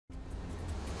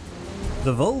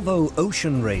The Volvo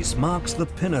Ocean Race marks the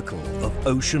pinnacle of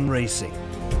ocean racing.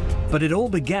 But it all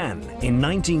began in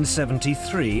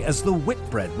 1973 as the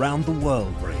Whitbread Round the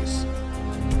World race.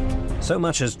 So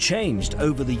much has changed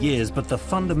over the years, but the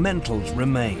fundamentals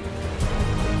remain.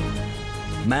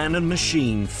 Man and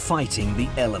machine fighting the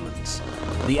elements.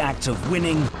 The act of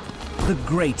winning the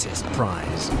greatest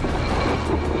prize.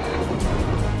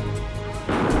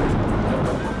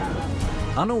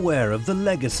 Unaware of the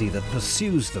legacy that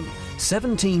pursues them,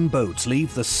 17 boats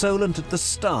leave the Solent at the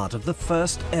start of the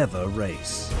first ever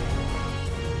race.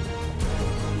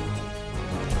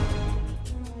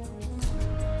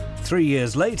 Three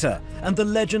years later, and the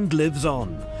legend lives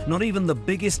on. Not even the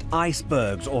biggest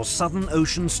icebergs or Southern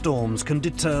Ocean storms can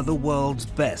deter the world's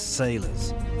best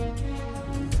sailors.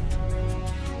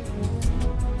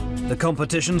 The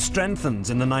competition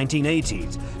strengthens in the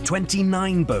 1980s.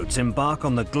 29 boats embark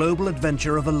on the global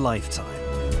adventure of a lifetime.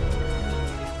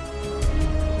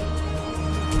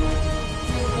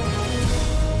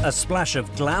 A splash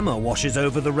of glamour washes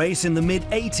over the race in the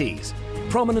mid-80s.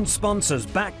 Prominent sponsors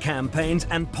back campaigns,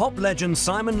 and pop legend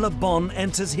Simon Le Bon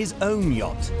enters his own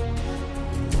yacht.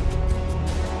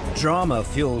 Drama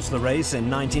fuels the race in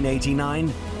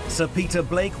 1989. Sir Peter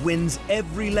Blake wins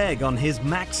every leg on his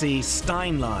maxi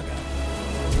Steinlager,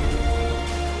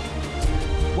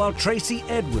 while Tracy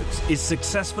Edwards is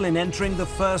successful in entering the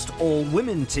first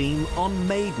all-women team on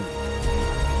Maiden.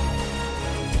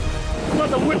 What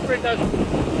the Whitbread does.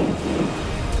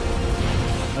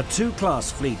 A two-class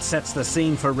fleet sets the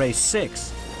scene for race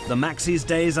 6. The Maxi's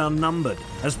days are numbered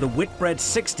as the Whitbread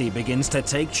 60 begins to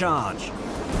take charge.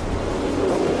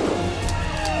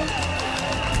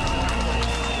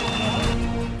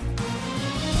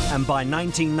 And by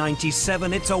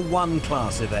 1997, it's a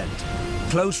one-class event.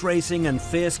 Close racing and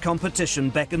fierce competition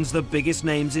beckons the biggest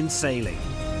names in sailing.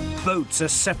 Boats are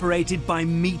separated by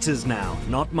meters now,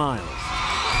 not miles.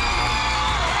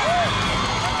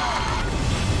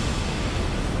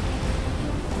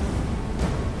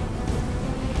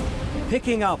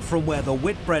 Picking up from where the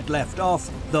Whitbread left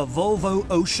off, the Volvo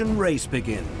Ocean Race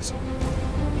begins.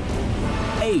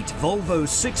 8 Volvo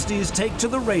 60s take to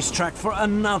the racetrack for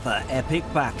another epic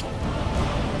battle.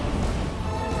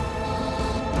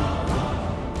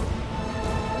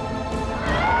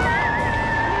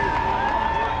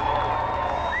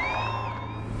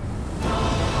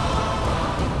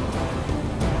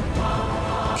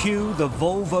 Cue the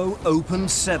Volvo Open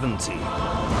 70.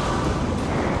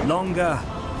 Longer,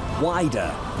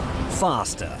 wider,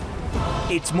 faster.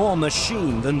 It's more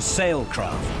machine than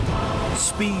sailcraft.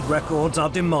 Speed records are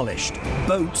demolished.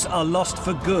 Boats are lost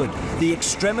for good. The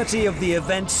extremity of the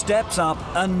event steps up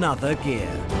another gear.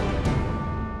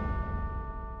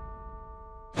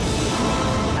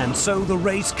 And so the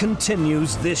race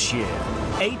continues this year.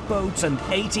 8 boats and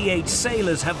 88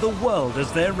 sailors have the world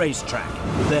as their racetrack.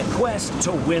 Their quest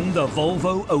to win the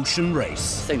Volvo Ocean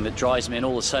Race. The thing that drives me in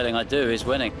all the sailing I do is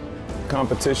winning.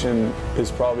 Competition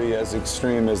is probably as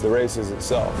extreme as the races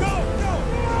itself. Go,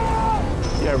 go!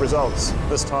 Yeah, results.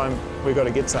 This time, we've got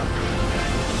to get some.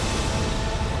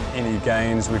 Any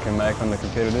gains we can make on the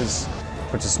competitors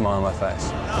puts a smile on my face.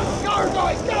 Go,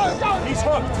 guys, go, go! He's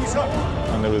hooked, he's hooked.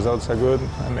 When the results are good,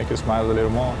 I make you smile a little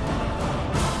more.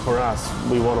 For us,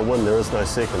 we want to win, there is no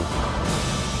second.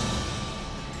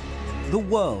 The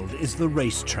world is the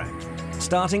racetrack.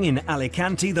 Starting in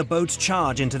Alicante, the boats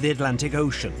charge into the Atlantic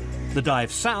Ocean. The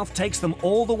dive south takes them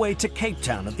all the way to Cape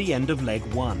Town at the end of leg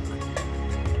 1.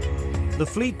 The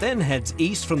fleet then heads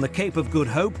east from the Cape of Good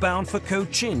Hope, bound for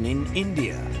Cochin in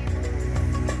India.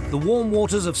 The warm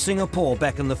waters of Singapore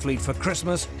beckon the fleet for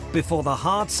Christmas before the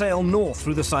hard sail north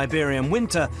through the Siberian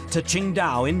winter to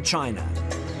Qingdao in China.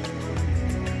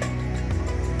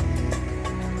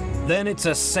 Then it's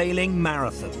a sailing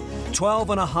marathon.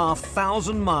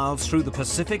 12,500 miles through the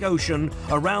Pacific Ocean,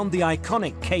 around the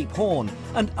iconic Cape Horn,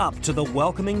 and up to the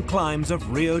welcoming climes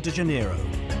of Rio de Janeiro.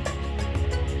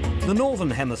 The Northern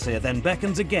Hemisphere then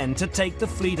beckons again to take the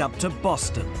fleet up to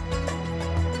Boston.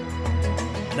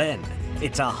 Then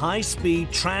it's a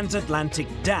high-speed transatlantic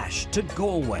dash to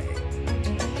Galway.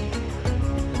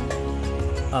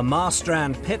 A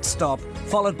Marstrand pit stop,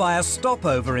 followed by a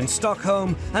stopover in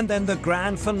Stockholm, and then the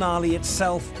grand finale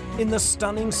itself in the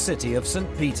stunning city of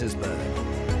St. Petersburg.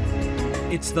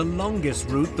 It's the longest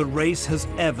route the race has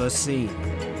ever seen,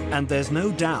 and there's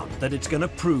no doubt that it's going to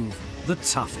prove the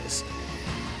toughest.